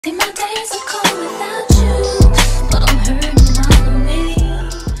See, my days are cold without you, but I'm hurting already.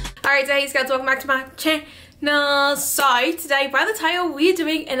 Alright guys, welcome back to my channel. So today, by the title, we're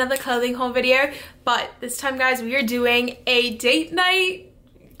doing another clothing haul video, but this time guys, we are doing a date night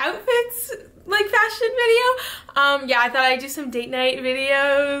outfits like fashion video. Yeah, I thought I'd do some date night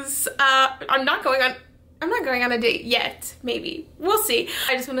videos. I'm not going on a date yet. Maybe. We'll see.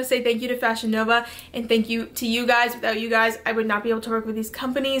 I just want to say thank you to Fashion Nova and thank you to you guys. Without you guys, I would not be able to work with these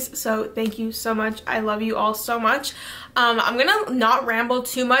companies. So thank you so much. I love you all so much. I'm gonna not ramble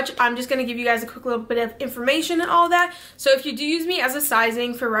too much. I'm just gonna give you guys a quick little bit of information and all that. So if you do use me as a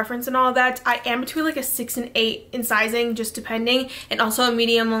sizing for reference and all that, I am between like a 6 and 8 in sizing, just depending, and also a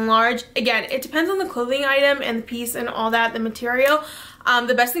medium and large. Again, it depends on the clothing item and the piece and all that, the material.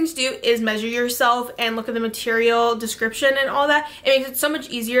 The best thing to do is measure yourself and look at the material description and all that. It makes it so much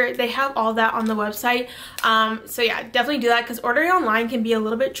easier. They have all that on the website. So yeah, definitely do that because ordering online can be a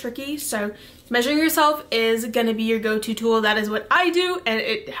little bit tricky. So measuring yourself is going to be your go-to tool. That is what I do and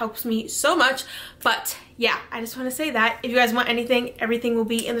it helps me so much. But yeah, I just want to say that if you guys want anything, everything will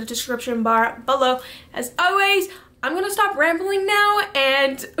be in the description bar below. As always, I'm gonna stop rambling now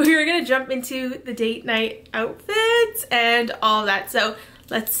and we're gonna jump into the date night outfits and all that. So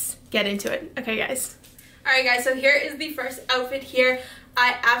let's get into it. Okay guys. Alright guys, so here is the first outfit here.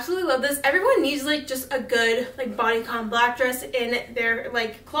 I absolutely love this. Everyone needs like just a good like bodycon black dress in their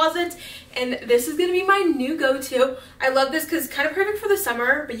like closet, and this is gonna be my new go-to. I love this because it's kind of perfect for the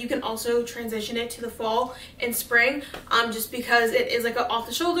summer, but you can also transition it to the fall and spring, just because it is like an off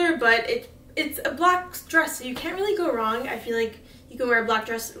the shoulder, but it's a black dress, so you can't really go wrong. I feel like you can wear a black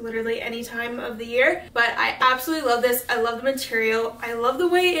dress literally any time of the year, but I absolutely love this. I love the material. I love the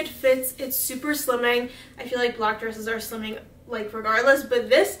way it fits. It's super slimming. I feel like black dresses are slimming like regardless, but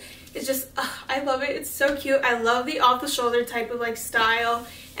this is just, I love it. It's so cute. I love the off the shoulder type of like style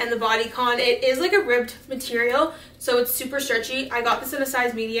and the bodycon. It is like a ribbed material, so it's super stretchy. I got this in a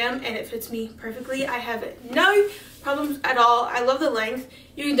size medium and it fits me perfectly. I have no problems at all. I love the length.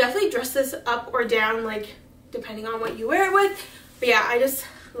 You can definitely dress this up or down, like depending on what you wear it with, but yeah, I just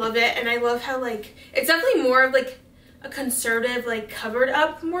love it. And I love how like it's definitely more of like a conservative, like covered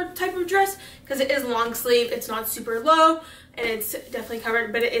up more type of dress because it is long sleeve. It's not super low and it's definitely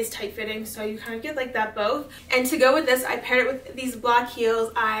covered, but it is tight fitting, so you kind of get like that both. And to go with this, I paired it with these black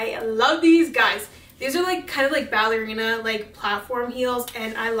heels. I love these guys. These are like kind of like ballerina like platform heels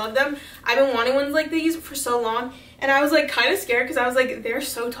and I love them. I've been wanting ones like these for so long and I was like kind of scared because I was like, they're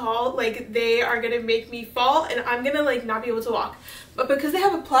so tall, like they are gonna make me fall and I'm gonna like not be able to walk. But because they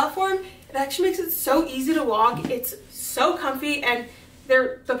have a platform, it actually makes it so easy to walk. It's so comfy and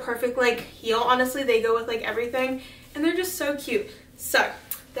they're the perfect like heel. Honestly, they go with like everything and they're just so cute. So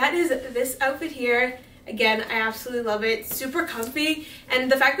that is this outfit here. Again, I absolutely love it. Super comfy,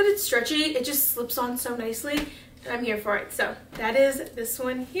 and the fact that it's stretchy, it just slips on so nicely, and I'm here for it. So that is this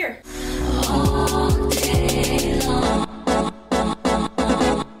one here. All day long.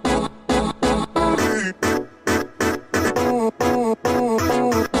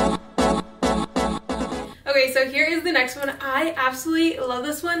 Okay, so here is the next one. I absolutely love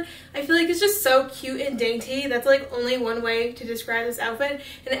this one. I feel like it's just so cute and dainty. That's like only one way to describe this outfit.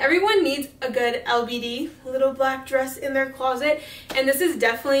 And everyone needs a good LBD, little black dress in their closet. And this is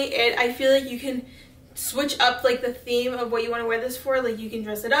definitely it. I feel like you can switch up like the theme of what you want to wear this for. Like you can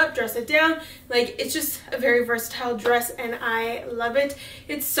dress it up, dress it down. Like it's just a very versatile dress and I love it.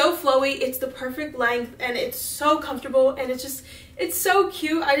 It's so flowy, it's the perfect length, and it's so comfortable, and it's so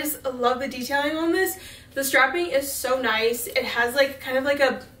cute. I just love the detailing on this. The strapping is so nice. It has like kind of like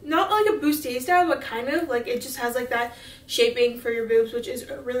a, not like a bustier style, but kind of like it just has like that shaping for your boobs, which is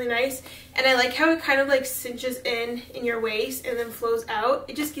really nice. And I like how it kind of like cinches in your waist and then flows out.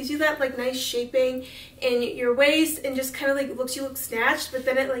 It just gives you that like nice shaping in your waist and just kind of like you look snatched, but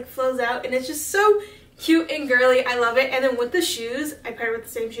then it like flows out and it's just so cute and girly. I love it. And then with the shoes, I paired with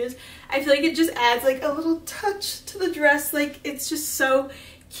the same shoes. I feel like it just adds like a little touch to the dress. Like it's just so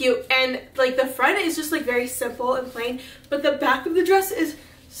cute, and like the front is just like very simple and plain, but the back of the dress is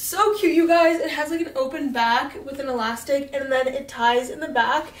so cute, you guys. It has like an open back with an elastic and then it ties in the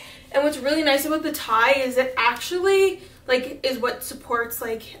back, and what's really nice about the tie is it actually like is what supports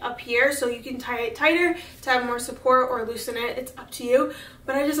like up here, so you can tie it tighter to have more support or loosen it. It's up to you,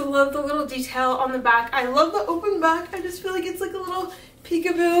 but I just love the little detail on the back. I love the open back. I just feel like it's like a little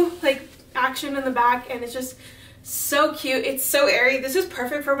peekaboo like action in the back, and it's just so cute. It's so airy. This is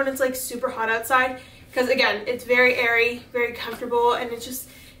perfect for when it's like super hot outside because again, it's very airy, very comfortable, and it's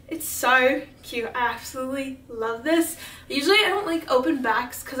so cute. I absolutely love this. Usually I don't like open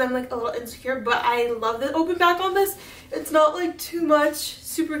backs because I'm like a little insecure, but I love the open back on this. It's not like too much,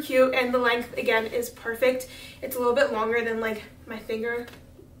 super cute, and the length again is perfect. It's a little bit longer than like my finger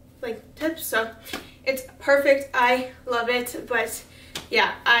like tips, so it's perfect. I love it. But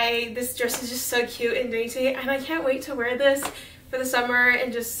yeah, this dress is just so cute and dainty, and I can't wait to wear this for the summer,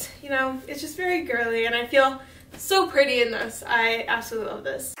 and just, you know, it's just very girly, and I feel so pretty in this. I absolutely love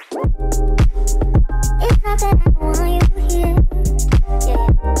this. It's not that I want you here. Yeah.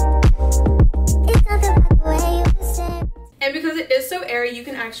 It's not the way you said. And because it is so airy, you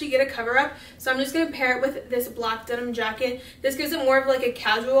can actually get a cover up. So I'm just going to pair it with this black denim jacket. This gives it more of like a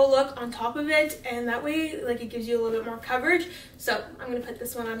casual look on top of it, and that way like it gives you a little bit more coverage. So I'm going to put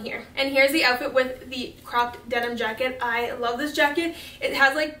this one on here. And here's the outfit with the cropped denim jacket. I love this jacket. It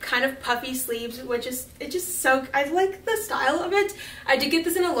has like kind of puffy sleeves, which is, I like the style of it. I did get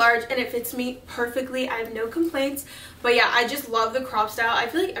this in a large and it fits me perfectly. I have no complaints. But yeah, I just love the crop style. I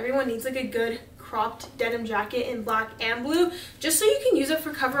feel like everyone needs like a good cropped denim jacket in black and blue, just so you can use it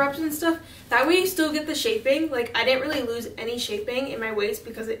for cover-ups and stuff. That way you still get the shaping. Like, I didn't really lose any shaping in my waist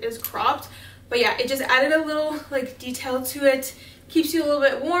because it is cropped. But yeah, it just added a little like detail to it. Keeps you a little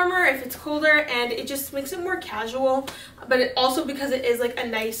bit warmer if it's colder, and it just makes it more casual. But it also, because it is like a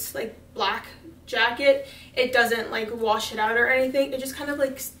nice like black jacket, it doesn't like wash it out or anything. It just kind of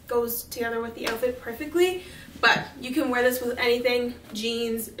like goes together with the outfit perfectly. But you can wear this with anything: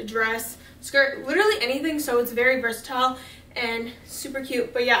 jeans, dress, skirt, literally anything. So it's very versatile and super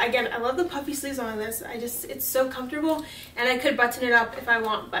cute. But yeah, again, I love the puffy sleeves on this. It's so comfortable, and I could button it up if I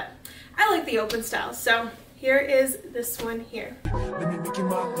want, but I like the open style. So here is this one here. Let me make you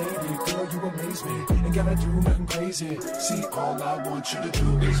my lady, girl, you amaze me. Ain't gotta do nothing crazy. See, all I want you to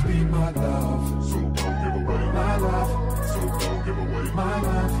do is be my love. So don't give away my love. So don't give away my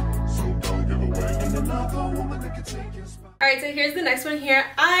love. So don't give away. And another woman that can take your spot. Alright, so here's the next one here.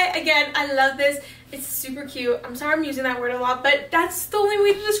 I love this. It's super cute. I'm sorry I'm using that word a lot, but that's the only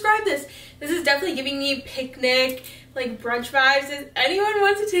way to describe this. This is definitely giving me picnic, like brunch vibes. If anyone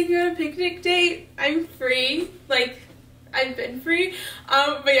wants to take me on a picnic date, I'm free. Like, I've been free.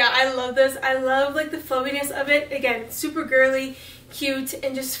 But yeah, I love this. I love like the flowiness of it. Again, super girly, cute,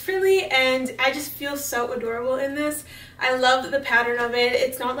 and just frilly, and I just feel so adorable in this. I love the pattern of it.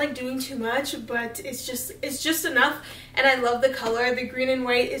 It's not like doing too much, but it's just enough. And I love the color. The green and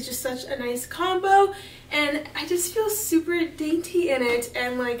white is just such a nice combo, and I just feel super dainty in it.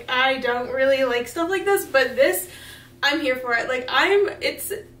 And like, I don't really like stuff like this, but this, I'm here for it. Like,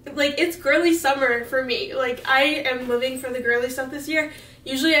 it's girly summer for me. Like, I am living for the girly stuff this year.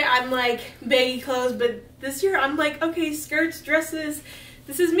 Usually I'm like baggy clothes, but this year I'm like, okay, skirts, dresses,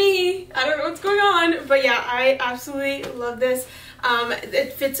 this is me. I don't know what's going on, but yeah, I absolutely love this.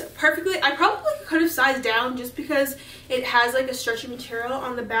 It fits perfectly. I probably could have sized down just because it has like a stretchy material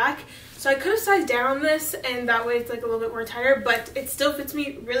on the back. So I could have sized down on this, and that way it's like a little bit more tighter, but it still fits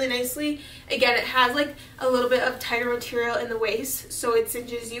me really nicely. Again, it has like a little bit of tighter material in the waist, so it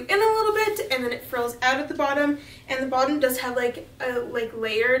cinches you in a little bit, and then it frills out at the bottom. And the bottom does have like a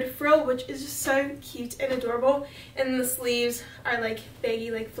layered frill, which is just so cute and adorable. And then the sleeves are like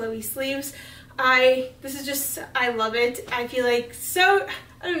baggy, like flowy sleeves. I love it. I feel like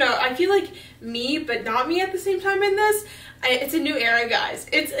I don't know, I feel like me, but not me at the same time in this. It's a new era, guys.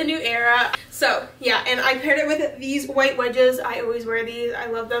 It's a new era. So yeah, and I paired it with these white wedges. I always wear these. I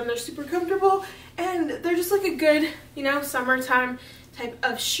love them. They're super comfortable, and they're just like a good, you know, summertime type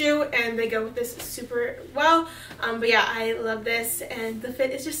of shoe, and they go with this super well. But yeah, I love this, and the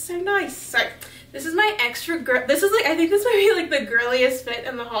fit is just so nice. So this is my extra girl. This is like, I think this might be like the girliest fit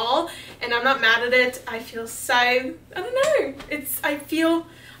in the haul, and I'm not mad at it. I feel so, I don't know.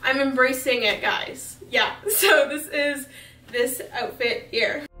 I'm embracing it, guys. Yeah, so this is this outfit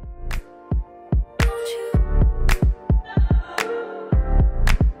here.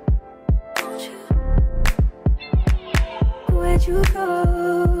 Where'd you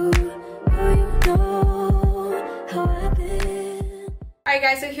go? Now you know how I've been. Alright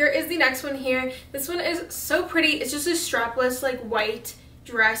guys, so here is the next one here. This one is so pretty. It's just a strapless like white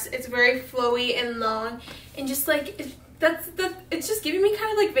dress. It's very flowy and long, and just like it's just giving me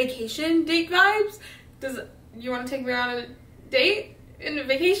kind of like vacation date vibes. You want to take me on a date in a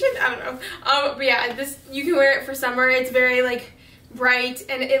vacation? I don't know. But yeah, you can wear it for summer. It's very like bright,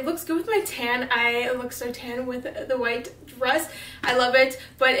 and it looks good with my tan. I look so tan with the white dress. I love it.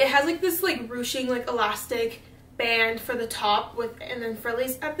 But it has like this like ruching like elastic band for the top and then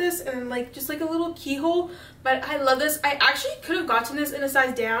frillies at this, and then like just like a little keyhole. But I love this. I actually could have gotten this in a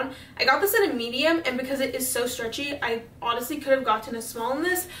size down. I got this in a medium, and because it is so stretchy, I honestly could have gotten a small in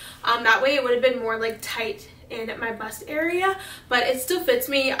this. That way it would have been more like tight in my bust area, but it still fits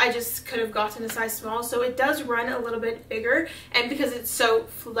me. I just could have gotten a size small, so it does run a little bit bigger, and because it's so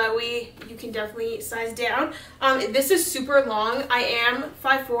flowy, you can definitely size down. This is super long. I am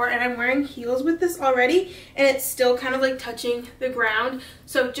 5'4", and I'm wearing heels with this already, and it's still kind of like touching the ground.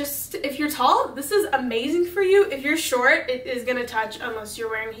 So just if you're tall, this is amazing for you. If you're short, it is gonna touch unless you're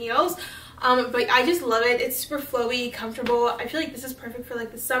wearing heels. But I just love it. It's super flowy, comfortable. I feel like this is perfect for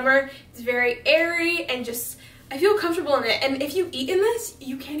like the summer. It's very airy and just, I feel comfortable in it. And if you eat in this,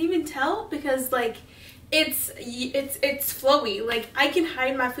 you can't even tell because like it's flowy. Like I can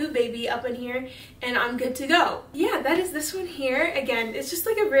hide my food baby up in here and I'm good to go. Yeah, that is this one here. Again, it's just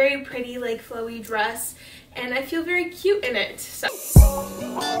like a very pretty like flowy dress and I feel very cute in it. So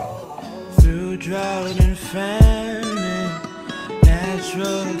through drought and famine,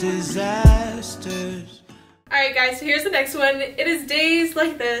 natural disasters. Alright guys, so here's the next one. It is days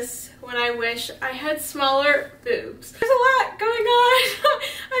like this when I wish I had smaller boobs. There's a lot going on.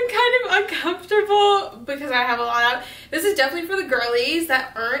 I'm kind of uncomfortable because I have a lot out. This is definitely for the girlies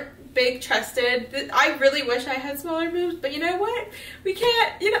that aren't big chested. I really wish I had smaller boobs, but you know what? We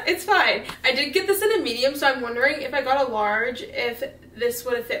can't, you know, it's fine. I did get this in a medium, so I'm wondering if I got a large, if this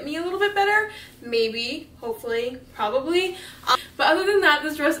would have fit me a little bit better. Maybe, hopefully, probably. But other than that,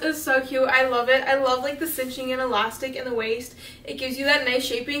 this dress is so cute. I love it. I love like the cinching and elastic in the waist. It gives you that nice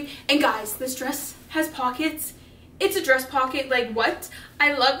shaping. And guys, this dress has pockets. It's a dress pocket, like what?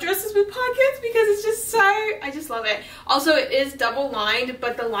 I love dresses with pockets because it's just so, I just love it. Also, it is double lined,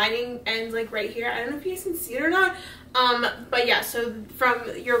 but the lining ends like right here. I don't know if you guys can see it or not. But yeah, so from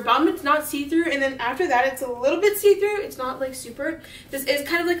your bum, it's not see-through, and then after that, it's a little bit see-through. It's not like super. This is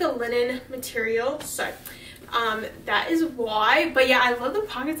kind of like a linen material, so that is why. But yeah, I love the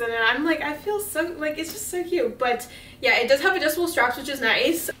pockets in it. I'm like, I feel so, like, it's just so cute. But yeah, it does have adjustable straps, which is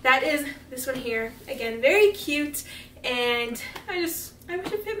nice. That is this one here. Again, very cute, and I wish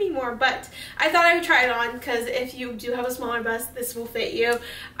it fit me more, but I thought I would try it on because if you do have a smaller bust, this will fit you.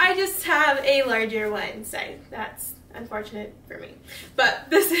 I just have a larger one, so that's unfortunate for me. But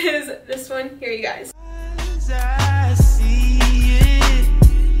this is this one here, you guys.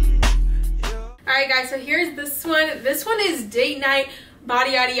 Alright guys, so here's this one. This one is date night,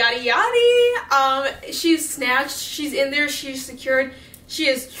 body yaddy yaddy yaddy. She's snatched, she's in there, she's secured,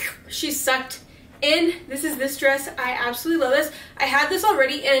 she's sucked in. This is this dress. I absolutely love this. I had this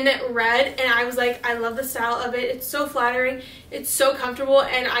already in red and I was like, I love the style of it. It's so flattering, it's so comfortable,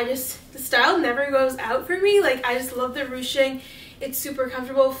 and the style never goes out for me. Like, I just love the ruching. It's super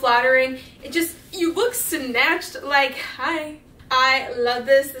comfortable, flattering. It just, you look snatched, like, hi. I love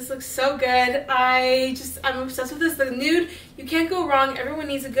this. This looks so good. I'm obsessed with this. The nude, you can't go wrong. Everyone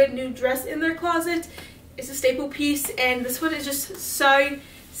needs a good nude dress in their closet. It's a staple piece, and this one is just so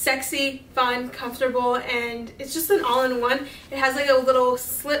sexy, fun, comfortable, and it's just an all-in-one. It has like a little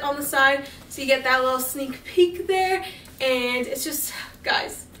slit on the side, so you get that little sneak peek there, and it's just,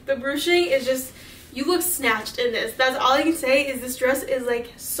 guys, the ruching is just, you look snatched in this. That's all I can say. Is this dress is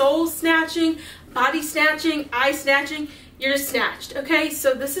like soul snatching, body snatching, eye snatching. You're just snatched, okay?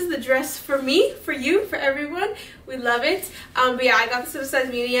 So this is the dress for me, for you, for everyone. We love it. But yeah, I got this in a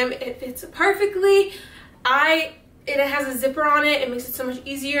size medium. It fits perfectly. It has a zipper on it. It makes it so much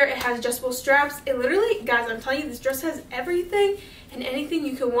easier. It has adjustable straps. It literally, guys, I'm telling you, this dress has everything and anything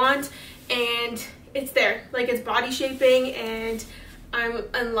you could want, and it's there. Like, it's body shaping, and I'm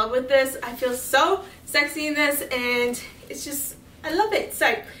in love with this. I feel so sexy in this, and it's just, I love it.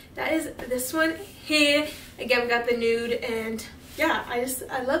 So that is this one here. Again, we got the nude, and yeah, I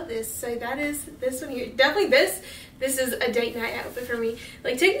love this. So that is this one here. Definitely this is a date night outfit for me.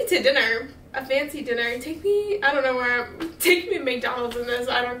 Like, take me to dinner, a fancy dinner. Take me, I don't know where, take me to McDonald's in this,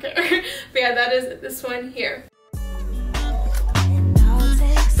 I don't care. But yeah, that is this one here.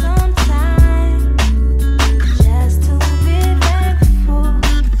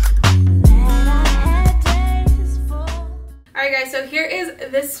 Alright guys, so here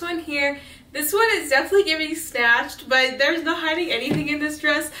is this one here. This one is definitely giving snatched, but there's no hiding anything in this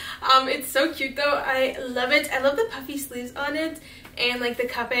dress. It's so cute though. I love it. I love the puffy sleeves on it and like the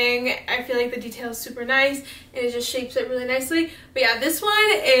cupping. I feel like the detail is super nice and it just shapes it really nicely. But yeah, this one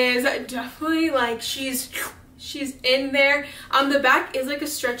is definitely like she's in there. The back is like a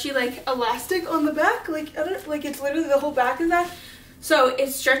stretchy like elastic on the back. Like it's literally the whole back is that. So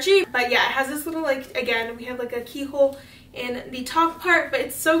it's stretchy, but yeah, it has this little like, again, we have like a keyhole in the top part, but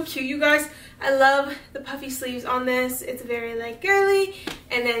it's so cute, you guys. I love the puffy sleeves on this. It's very like girly,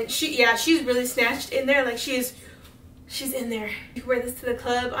 and then she's really snatched in there. Like, she is she's in there. You can wear this to the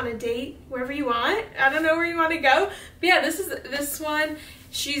club, on a date, wherever you want. I don't know where you want to go. But yeah, this one.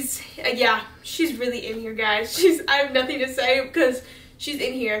 She's yeah, she's really in here, guys. I have nothing to say because she's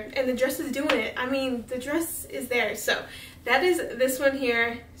in here and the dress is doing it. I mean, the dress is there. So that is this one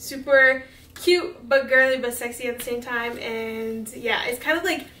here. Super cute but girly but sexy at the same time. And yeah, it's kind of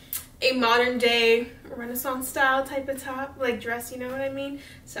like a modern day Renaissance style type of top, like dress, you know what I mean?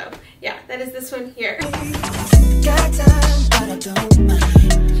 So yeah, that is this one here. Got time, but I don't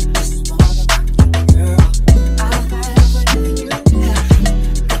mind. Just wanna rock you, girl.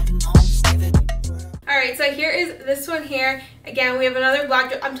 Alright, so here is this one here. Again, we have another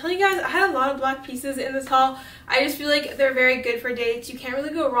black. I'm telling you guys, I had a lot of black pieces in this haul. I just feel like they're very good for dates. You can't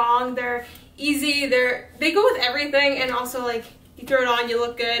really go wrong. They're easy. They go with everything, and also like you throw it on, you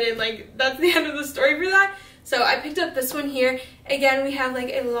look good, and like that's the end of the story for that. So I picked up this one here. Again, we have like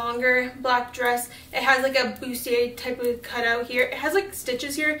a longer black dress. It has like a bustier type of cutout here. It has like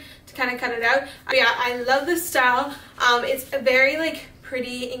stitches here to kind of cut it out. But yeah, I love this style. It's very like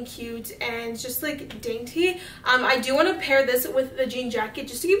pretty and cute and just like dainty. I do want to pair this with the jean jacket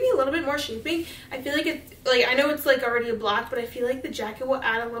just to give me a little bit more shaping. I feel like it's like, I know it's like already a black, but I feel like the jacket will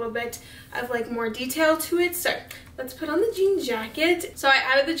add a little bit of like more detail to it. So let's put on the jean jacket. So I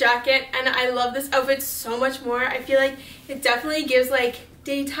added the jacket and I love this outfit so much more. I feel like it definitely gives like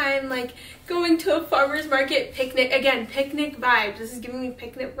daytime, like going to a farmer's market picnic. Again, picnic vibes. This is giving me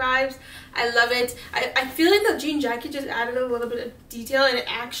picnic vibes. I love it. I feel like the jean jacket just added a little bit of detail, and it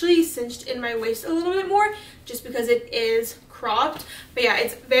actually cinched in my waist a little bit more just because it is cropped. But yeah,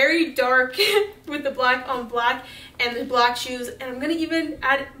 it's very dark with the black on black and the black shoes, and I'm gonna even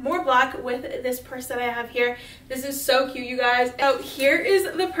add more black with this purse that I have here. This is so cute, you guys. Oh, here is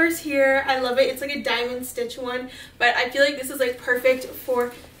the purse here. I love it. It's like a diamond stitch one, but I feel like this is like perfect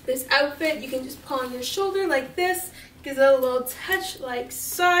for this outfit. You can just pull on your shoulder like this, gives it a little touch like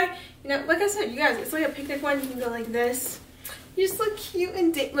so. You know, like I said, you guys, it's like a picnic one. You can go like this. You just look cute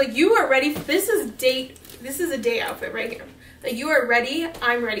and like you are ready. This is a date outfit right here. Like you are ready,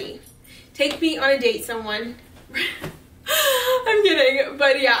 I'm ready. Take me on a date, someone. I'm kidding,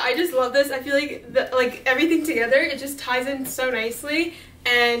 but yeah, I just love this. I feel like like everything together, it just ties in so nicely.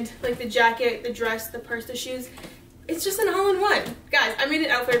 And like the jacket, the dress, the purse, the shoes, it's just an all-in-one. Guys, I made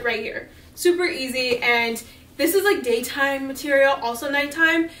an outfit right here. Super easy, and this is like daytime material, also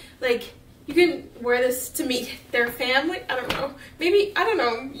nighttime. Like you can wear this to meet their family. I don't know. Maybe, I don't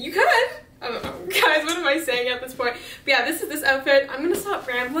know. You could. I don't know. Guys, what am I saying at this point? But yeah, this is this outfit. I'm gonna stop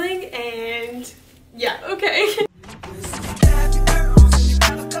rambling and yeah, okay.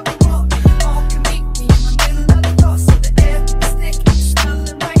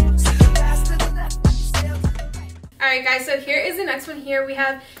 Alright guys, so here is the next one here. We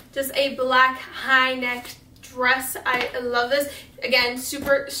have just a black high neck dress. I love this. Again,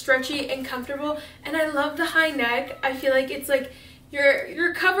 super stretchy and comfortable, and I love the high neck. I feel like it's like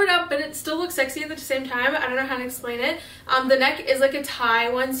you're covered up, but it still looks sexy at the same time. I don't know how to explain it. The neck is like a tie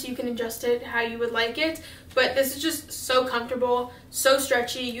one, so you can adjust it how you would like it, but this is just so comfortable, so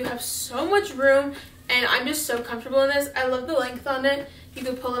stretchy. You have so much room, and I'm just so comfortable in this. I love the length on it. You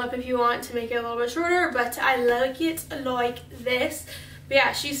can pull it up if you want to make it a little bit shorter, but I like it like this. But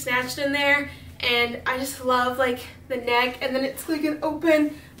yeah, she's snatched in there, and I just love like the neck, and then it's like an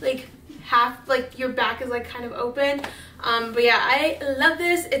open, like half, like your back is like kind of open. But yeah, I love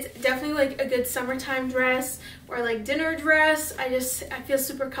this. It's definitely like a good summertime dress or like dinner dress. I feel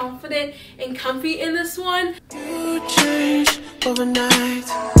super confident and comfy in this one. You change overnight.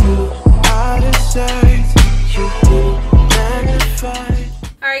 Out of sight. You magnify.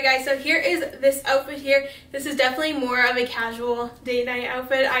 Alright guys, so here is this outfit here. This is definitely more of a casual date night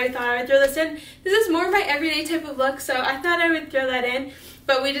outfit. I thought I would throw this in. This is more my everyday type of look, so I thought I would throw that in.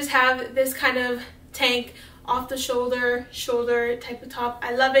 But we just have this kind of tank off the shoulder type of top.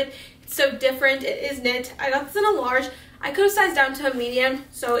 I love it. It's so different. It is knit. I got this in a large. I could have sized down to a medium,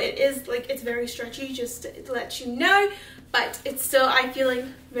 so it is like, it's very stretchy, just to let you know. But it's still, I feel like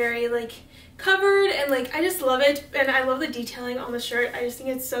very like covered, and like I just love it, and I love the detailing on the shirt. I just think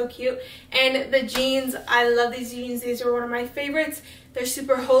it's so cute. And the jeans, I love these jeans. These are one of my favorites. They're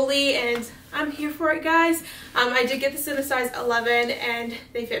super holy, and I'm here for it, guys. I did get this in a size 11, and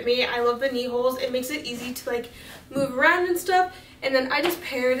they fit me. I love the knee holes. It makes it easy to like move around and stuff. And then I just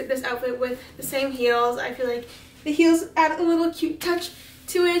paired this outfit with the same heels. I feel like the heels add a little cute touch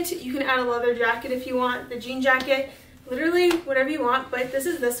to it. You can add a leather jacket if you want, the jean jacket, literally whatever you want. But this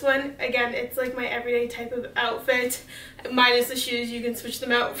is this one. Again, it's like my everyday type of outfit, minus the shoes. You can switch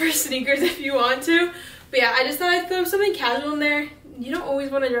them out for sneakers if you want to. But yeah, I just thought I'd throw something casual in there. you don't always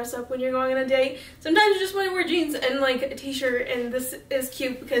want to dress up when you're going on a date. Sometimes you just want to wear jeans and like a t-shirt, and this is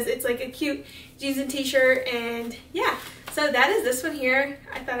cute because it's like a cute jeans and t-shirt. And yeah, so that is this one here.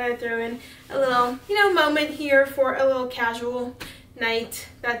 I thought I'd throw in a little, you know, moment here for a little casual night.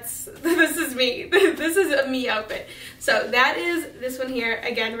 This is me. This is a me outfit. So that is this one here.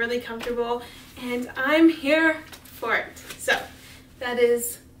 Again, really comfortable, and I'm here for it. So that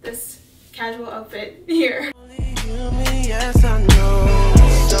is this casual outfit here.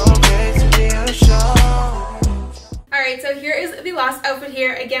 Alright, so here is the last outfit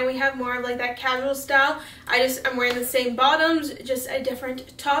here. Again, we have more of like that casual style. I'm wearing the same bottoms, just a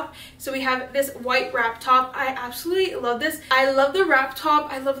different top. So we have this white wrap top. I absolutely love this. I love the wrap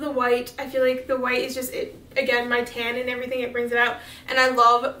top. I love the white. I feel like the white is just it. Again, my tan and everything, it brings it out. And I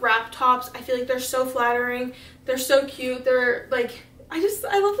love wrap tops. I feel like they're so flattering. They're so cute. They're like, I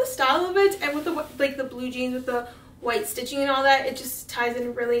love the style of it. And with the like the blue jeans with the white stitching and all that, it just ties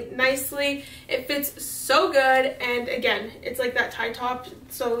in really nicely. It fits so good, and again, it's like that tie top,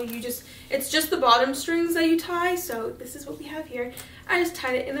 so it's just the bottom strings that you tie. So this is what we have here. I just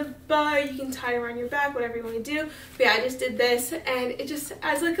tied it in a bow. You can tie it around your back, whatever you want to do. But yeah, I just did this, and it just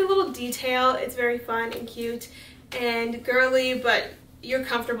adds like a little detail. It's very fun and cute and girly, but you're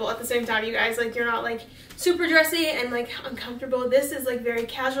comfortable at the same time, you guys. Like, you're not like super dressy and like uncomfortable. This is like very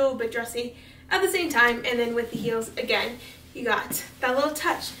casual but dressy at the same time. And then with the heels, again, you got that little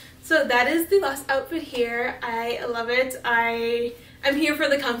touch. So that is the last outfit here. I love it. I'm here for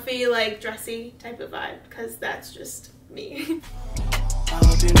the comfy, like dressy type of vibe, because that's just me. I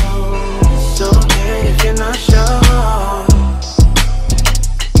hope you know it's okay if you're not sure.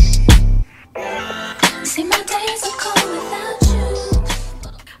 See, my days are cold without you.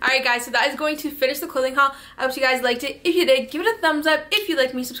 Alright guys, so that is going to finish the clothing haul. I hope you guys liked it. If you did, give it a thumbs up. If you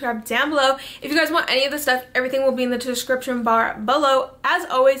like me, subscribe down below. If you guys want any of the stuff, everything will be in the description bar below. As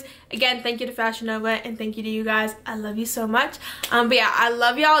always, again, thank you to Fashion Nova, and thank you to you guys. I love you so much. But yeah, I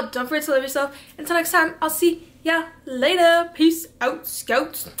love y'all. Don't forget to love yourself. Until next time, I'll see ya later. Peace out,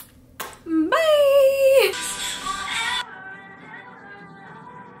 scouts. Bye.